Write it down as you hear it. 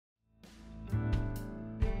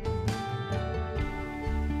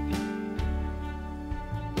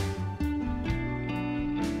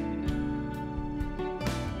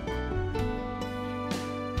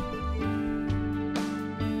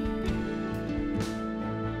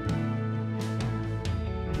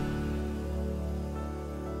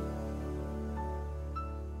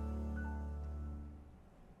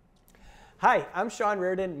Hi, I'm Sean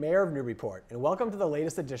Reardon, Mayor of Newburyport, and welcome to the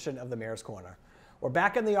latest edition of the Mayor's Corner. We're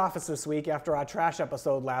back in the office this week after our trash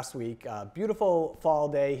episode last week. Beautiful fall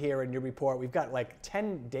day here in Newburyport. We've got like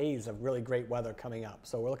 10 days of really great weather coming up,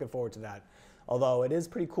 so we're looking forward to that. Although it is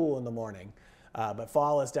pretty cool in the morning, but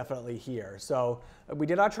fall is definitely here. So we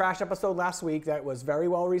did our trash episode last week. That was very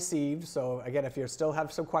well received. So again, if you still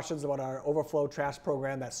have some questions about our overflow trash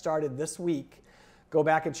program that started this week, go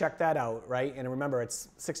back and check that out, right? And remember, it's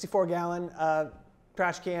 64-gallon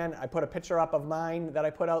trash can. I put a picture up of mine that I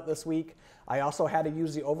put out this week. I also had to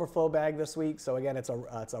use the overflow bag this week. So again, it's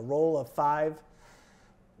a roll of 5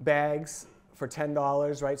 bags for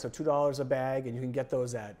 $10, right? So $2 a bag, and you can get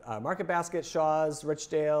those at Market Basket, Shaw's,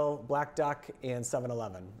 Richdale, Black Duck, and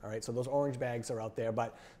 7-Eleven. All right, so those orange bags are out there.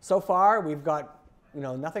 But so far, we've got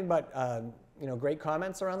nothing but great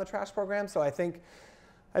comments around the trash program. So I think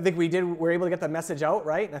we're able to get the message out,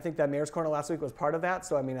 right? And I think that Mayor's Corner last week was part of that.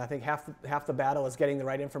 So I mean, I think half the battle is getting the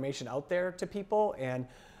right information out there to people. And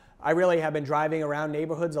I really have been driving around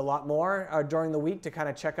neighborhoods a lot more during the week to kind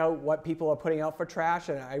of check out what people are putting out for trash.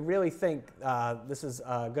 And I really think this is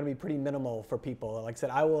going to be pretty minimal for people. Like I said,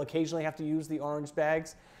 I will occasionally have to use the orange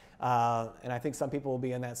bags. And I think some people will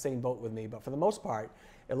be in that same boat with me. But for the most part,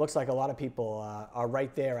 it looks like a lot of people are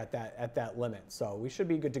right there at that limit. So we should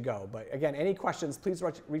be good to go. But again, any questions, please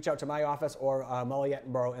reach out to my office or Molly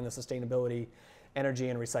Ettenborough in the Sustainability, Energy,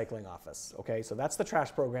 and Recycling office. Okay, so that's the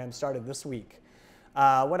trash program, started this week.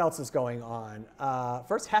 What else is going on?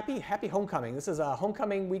 First, happy homecoming. This is a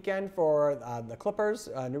homecoming weekend for the Clippers,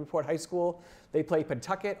 Newburyport High School. They play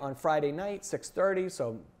Pentucket on Friday night, 6:30.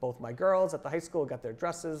 So both my girls at the high school got their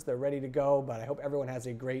dresses. They're ready to go, but I hope everyone has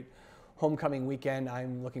a great homecoming weekend.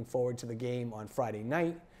 I'm looking forward to the game on Friday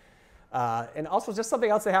night. And also just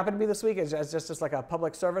something else that happened to me this week is just like a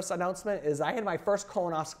public service announcement is I had my first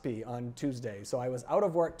colonoscopy on Tuesday. So I was out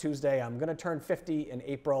of work Tuesday. I'm going to turn 50 in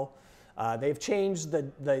April. They've changed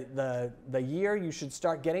the year you should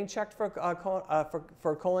start getting checked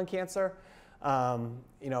for colon cancer.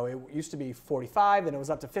 It used to be 45, then it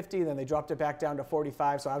was up to 50, then they dropped it back down to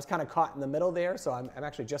 45. So I was kind of caught in the middle there. So I'm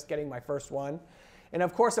actually just getting my first one. And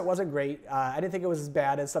of course, it wasn't great. I didn't think it was as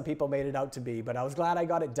bad as some people made it out to be, but I was glad I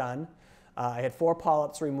got it done. I had 4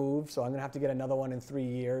 polyps removed, so I'm gonna have to get another one in 3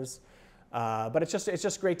 years. But it's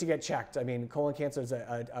just great to get checked. I mean, colon cancer is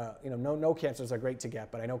no cancers are great to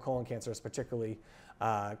get, but I know colon cancer is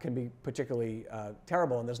can be particularly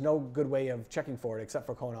terrible, and there's no good way of checking for it except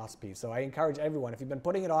for colonoscopy. So I encourage everyone, if you've been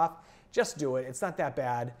putting it off, just do it. It's not that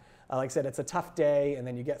bad. Like I said, it's a tough day, and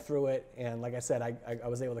then you get through it. And like I said, I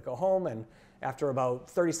was able to go home, and after about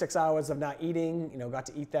 36 hours of not eating, got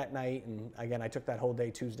to eat that night. And again, I took that whole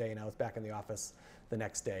day Tuesday, and I was back in the office the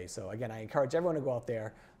next day. So again, I encourage everyone to go out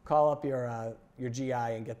there, call up your GI,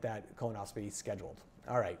 and get that colonoscopy scheduled.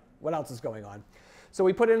 All right, what else is going on? So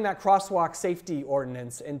we put in that crosswalk safety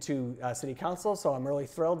ordinance into City Council, so I'm really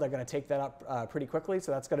thrilled. They're going to take that up pretty quickly.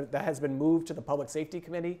 So that has been moved to the Public Safety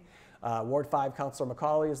Committee. Ward 5 Councilor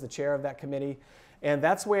McCauley is the chair of that committee. And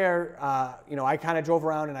that's where I kind of drove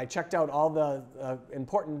around and I checked out all the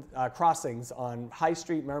important crossings on High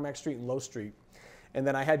Street, Merrimack Street, and Low Street. And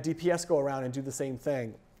then I had DPS go around and do the same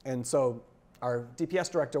thing. And so our DPS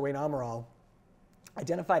director, Wayne Amaral,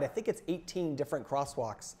 identified, I think it's 18 different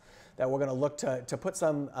crosswalks that we're going to look to put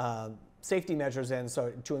some safety measures in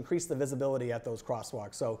to increase the visibility at those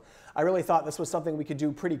crosswalks. So I really thought this was something we could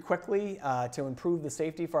do pretty quickly to improve the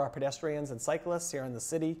safety for our pedestrians and cyclists here in the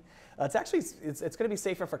city. It's going to be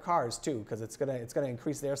safer for cars too, because it's going to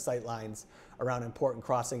increase their sight lines around important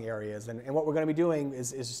crossing areas. And what we're going to be doing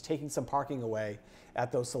is just taking some parking away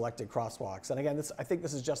at those selected crosswalks. And again, I think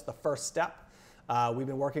this is just the first step. We've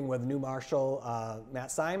been working with new Marshal Matt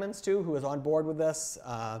Simons too, who is on board with this.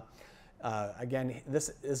 Again,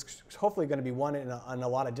 this is hopefully going to be one in a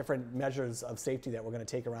lot of different measures of safety that we're going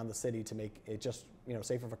to take around the city to make it just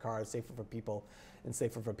safer for cars, safer for people, and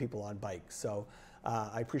safer for people on bikes. So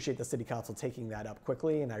I appreciate the City Council taking that up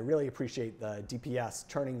quickly, and I really appreciate the DPS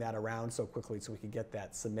turning that around so quickly so we could get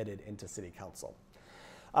that submitted into City Council.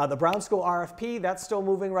 The Brown School RFP, that's still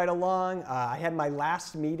moving right along. I had my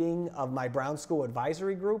last meeting of my Brown School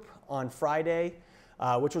Advisory Group on Friday,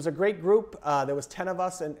 which was a great group. There was 10 of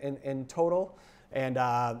us in total. And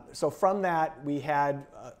so from that, we had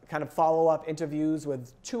kind of follow-up interviews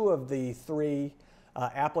with 2 of the 3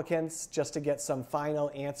 applicants just to get some final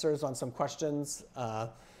answers on some questions.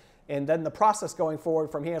 And then the process going forward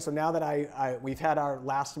from here. So now that we've had our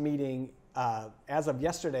last meeting, as of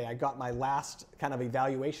yesterday, I got my last kind of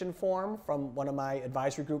evaluation form from one of my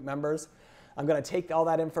advisory group members. I'm going to take all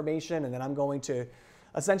that information, and then I'm going to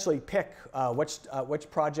essentially pick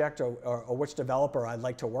which project or which developer I'd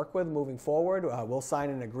like to work with moving forward. We'll sign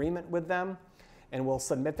an agreement with them, and we'll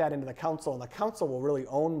submit that into the council, and the council will really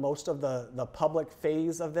own most of the public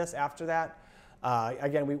phase of this after that.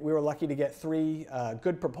 Again, we were lucky to get 3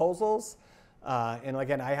 good proposals, and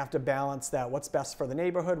again, I have to balance that, what's best for the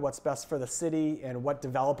neighborhood, what's best for the city, and what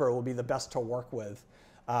developer will be the best to work with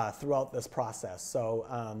throughout this process.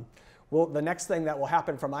 So the next thing that will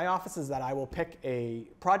happen from my office is that I will pick a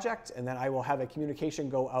project, and then I will have a communication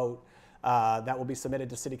go out that will be submitted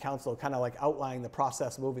to City Council, kind of like outlining the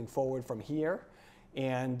process moving forward from here.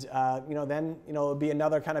 And then it'll be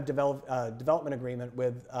another kind of development agreement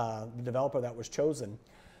with the developer that was chosen,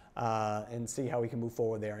 and see how we can move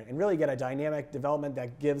forward there, and really get a dynamic development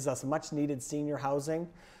that gives us much needed senior housing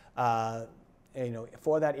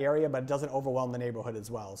for that area, but it doesn't overwhelm the neighborhood as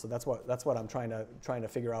well. So that's what I'm trying to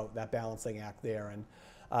figure out, that balancing act there. And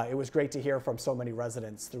it was great to hear from so many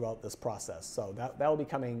residents throughout this process. So that will be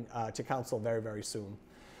coming to council very, very soon.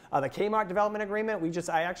 The Kmart development agreement,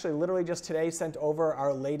 I actually literally just today sent over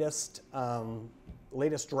our latest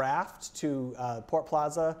draft to Port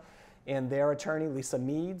Plaza and their attorney, Lisa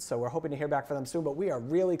Mead. So we're hoping to hear back from them soon, but we are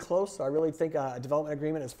really close. So I really think a development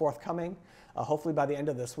agreement is forthcoming. Hopefully by the end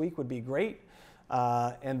of this week would be great.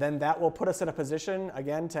 And then that will put us in a position,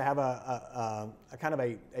 again, to have a kind of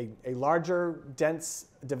a larger, dense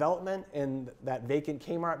development in that vacant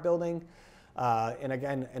Kmart building. And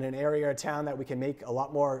again, in an area of town that we can make a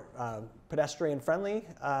lot more pedestrian friendly,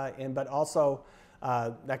 but also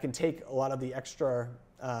that can take a lot of the extra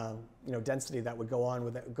density that would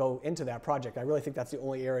go into that project. I really think that's the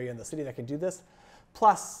only area in the city that can do this.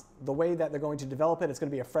 Plus, the way that they're going to develop it's going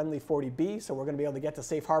to be a friendly 40B, so we're going to be able to get to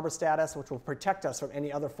safe harbor status, which will protect us from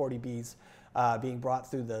any other 40Bs being brought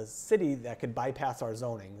through the city that could bypass our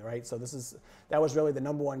zoning, right? So that was really the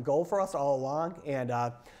 #1 goal for us all along. And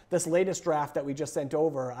this latest draft that we just sent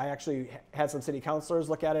over, I actually had some city councilors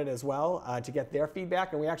look at it as well to get their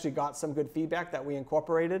feedback, and we actually got some good feedback that we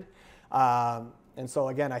incorporated. And so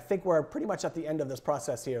again, I think we're pretty much at the end of this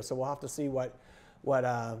process here, so we'll have to see what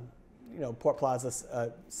Port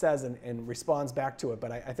Plaza says and responds back to it.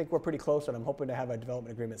 But I think we're pretty close, and I'm hoping to have a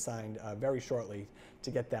development agreement signed very shortly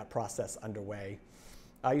to get that process underway.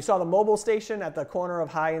 You saw the mobile station at the corner of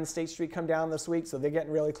High and State Street come down this week, so they're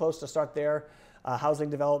getting really close to start their housing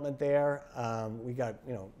development there. We got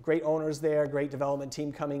great owners there, great development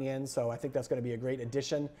team coming in, so I think that's going to be a great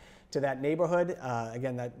addition to that neighborhood.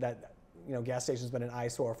 Again, that gas station's been an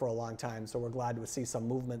eyesore for a long time, so we're glad to see some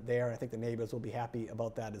movement there. I think the neighbors will be happy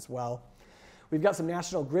about that as well. We've got some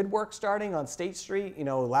National Grid work starting on State Street.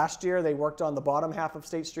 Last year they worked on the bottom half of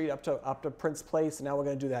State Street up to Prince Place, and now we're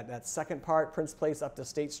going to do that second part, Prince Place up to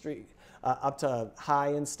State Street, up to High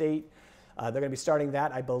and State. They're going to be starting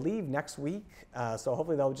that, I believe, next week. So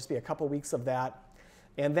hopefully there'll just be a couple weeks of that.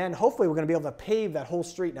 And then hopefully we're going to be able to pave that whole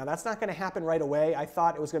street. Now that's not going to happen right away. I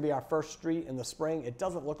thought it was going to be our first street in the spring. It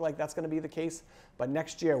doesn't look like that's going to be the case, but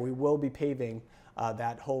next year we will be paving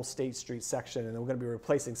that whole State Street section, and then we're going to be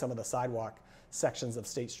replacing some of the sidewalk sections of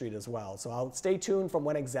State Street as well. So I'll stay tuned from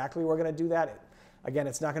when exactly we're going to do that. Again,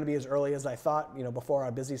 it's not going to be as early as I thought, before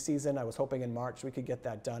our busy season. I was hoping in March we could get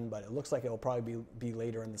that done, but it looks like it will probably be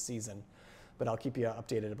later in the season. But I'll keep you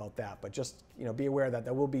updated about that. But just be aware that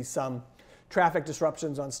there will be some traffic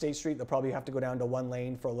disruptions on State Street. They'll probably have to go down to 1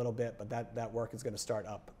 lane for a little bit, but that work is going to start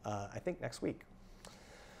up, I think, next week.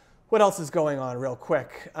 What else is going on real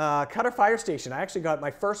quick? Cutter Fire Station. I actually got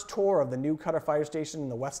my first tour of the new Cutter Fire Station in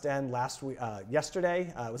the West End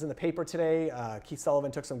yesterday. It was in the paper today. Keith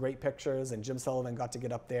Sullivan took some great pictures, and Jim Sullivan got to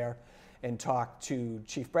get up there and talk to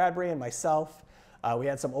Chief Bradbury and myself. We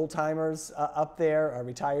had some old-timers up there,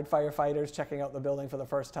 retired firefighters checking out the building for the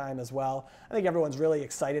first time as well. I think everyone's really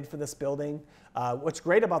excited for this building. What's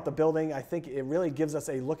great about the building, I think it really gives us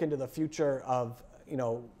a look into the future of,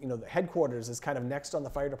 the headquarters is kind of next on the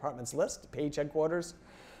fire department's list, Page headquarters.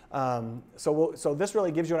 So this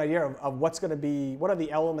really gives you an idea of what are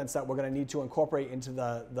the elements that we're going to need to incorporate into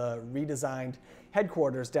the redesigned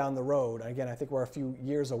headquarters down the road. Again, I think we're a few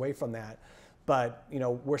years away from that. But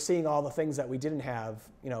we're seeing all the things that we didn't have.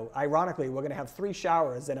 Ironically, we're going to have 3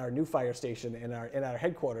 showers in our new fire station in our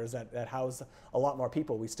headquarters that house a lot more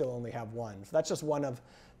people. We still only have 1. So that's just one of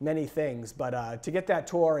many things. But to get that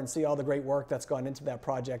tour and see all the great work that's gone into that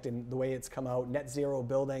project and the way it's come out, net zero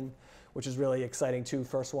building, which is really exciting too,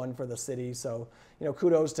 first one for the city. So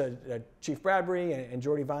kudos to Chief Bradbury and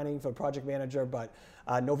Jordy Vining for project manager. But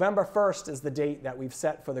November 1st is the date that we've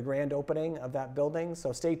set for the grand opening of that building.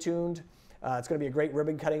 So stay tuned. It's going to be a great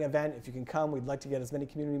ribbon cutting event. If you can come, we'd like to get as many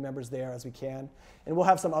community members there as we can. And we'll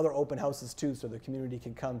have some other open houses too, so the community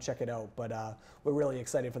can come check it out. But we're really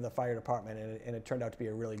excited for the fire department, and it turned out to be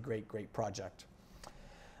a really great project.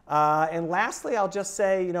 And lastly, I'll just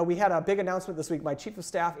say, we had a big announcement this week. My Chief of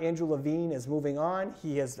Staff, Andrew Levine, is moving on.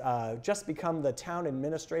 He has just become the town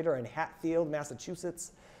administrator in Hatfield,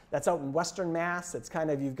 Massachusetts. That's out in Western Mass. It's kind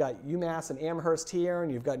of, you've got UMass and Amherst here,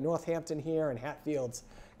 and you've got Northampton here, and Hatfield's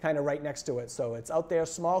kind of right next to it. So it's out there,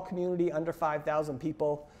 small community, under 5,000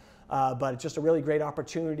 people. But it's just a really great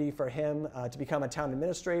opportunity for him to become a town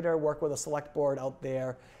administrator, work with a select board out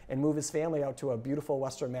there, and move his family out to a beautiful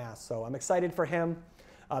Western Mass. So I'm excited for him.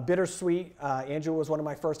 Bittersweet. Andrew was one of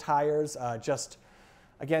my first hires. Just,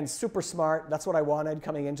 again, super smart. That's what I wanted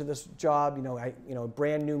coming into this job.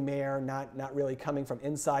 Brand new mayor, not really coming from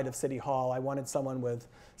inside of City Hall. I wanted someone with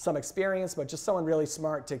some experience, but just someone really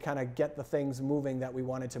smart to kind of get the things moving that we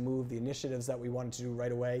wanted to move, the initiatives that we wanted to do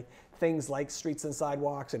right away. Things like streets and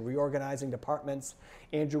sidewalks and reorganizing departments.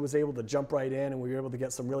 Andrew was able to jump right in, and we were able to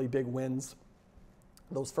get some really big wins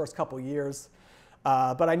those first couple years.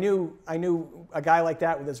 But I knew a guy like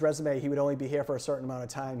that with his resume, he would only be here for a certain amount of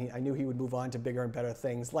time. I knew he would move on to bigger and better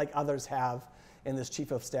things, like others have in this chief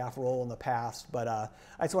of staff role in the past. But I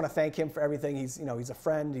just want to thank him for everything. He's a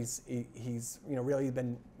friend. He's really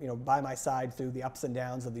been by my side through the ups and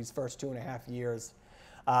downs of these first 2.5 years.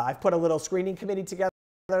 I've put a little screening committee together,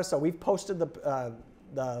 so we've posted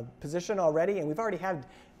the position already, and we've already had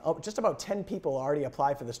just about 10 people already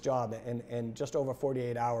apply for this job in just over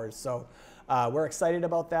 48 hours. So we're excited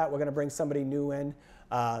about that. We're going to bring somebody new in.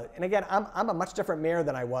 And again, I'm a much different mayor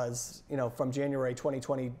than I was, from January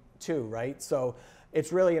 2022, right? So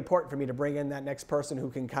it's really important for me to bring in that next person who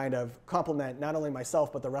can kind of complement not only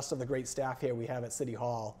myself, but the rest of the great staff here we have at City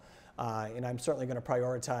Hall. And I'm certainly going to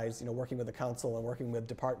prioritize, working with the council and working with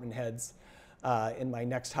department heads in my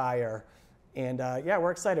next hire. And yeah,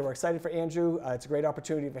 we're excited. We're excited for Andrew. It's a great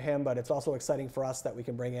opportunity for him, but it's also exciting for us that we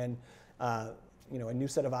can bring in, a new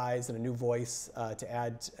set of eyes and a new voice to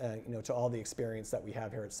add, to all the experience that we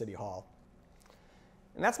have here at City Hall.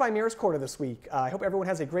 And that's my Mayor's Corner this week. I hope everyone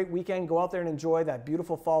has a great weekend. Go out there and enjoy that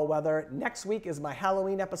beautiful fall weather. Next week is my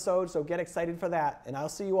Halloween episode, so get excited for that. And I'll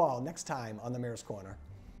see you all next time on the Mayor's Corner.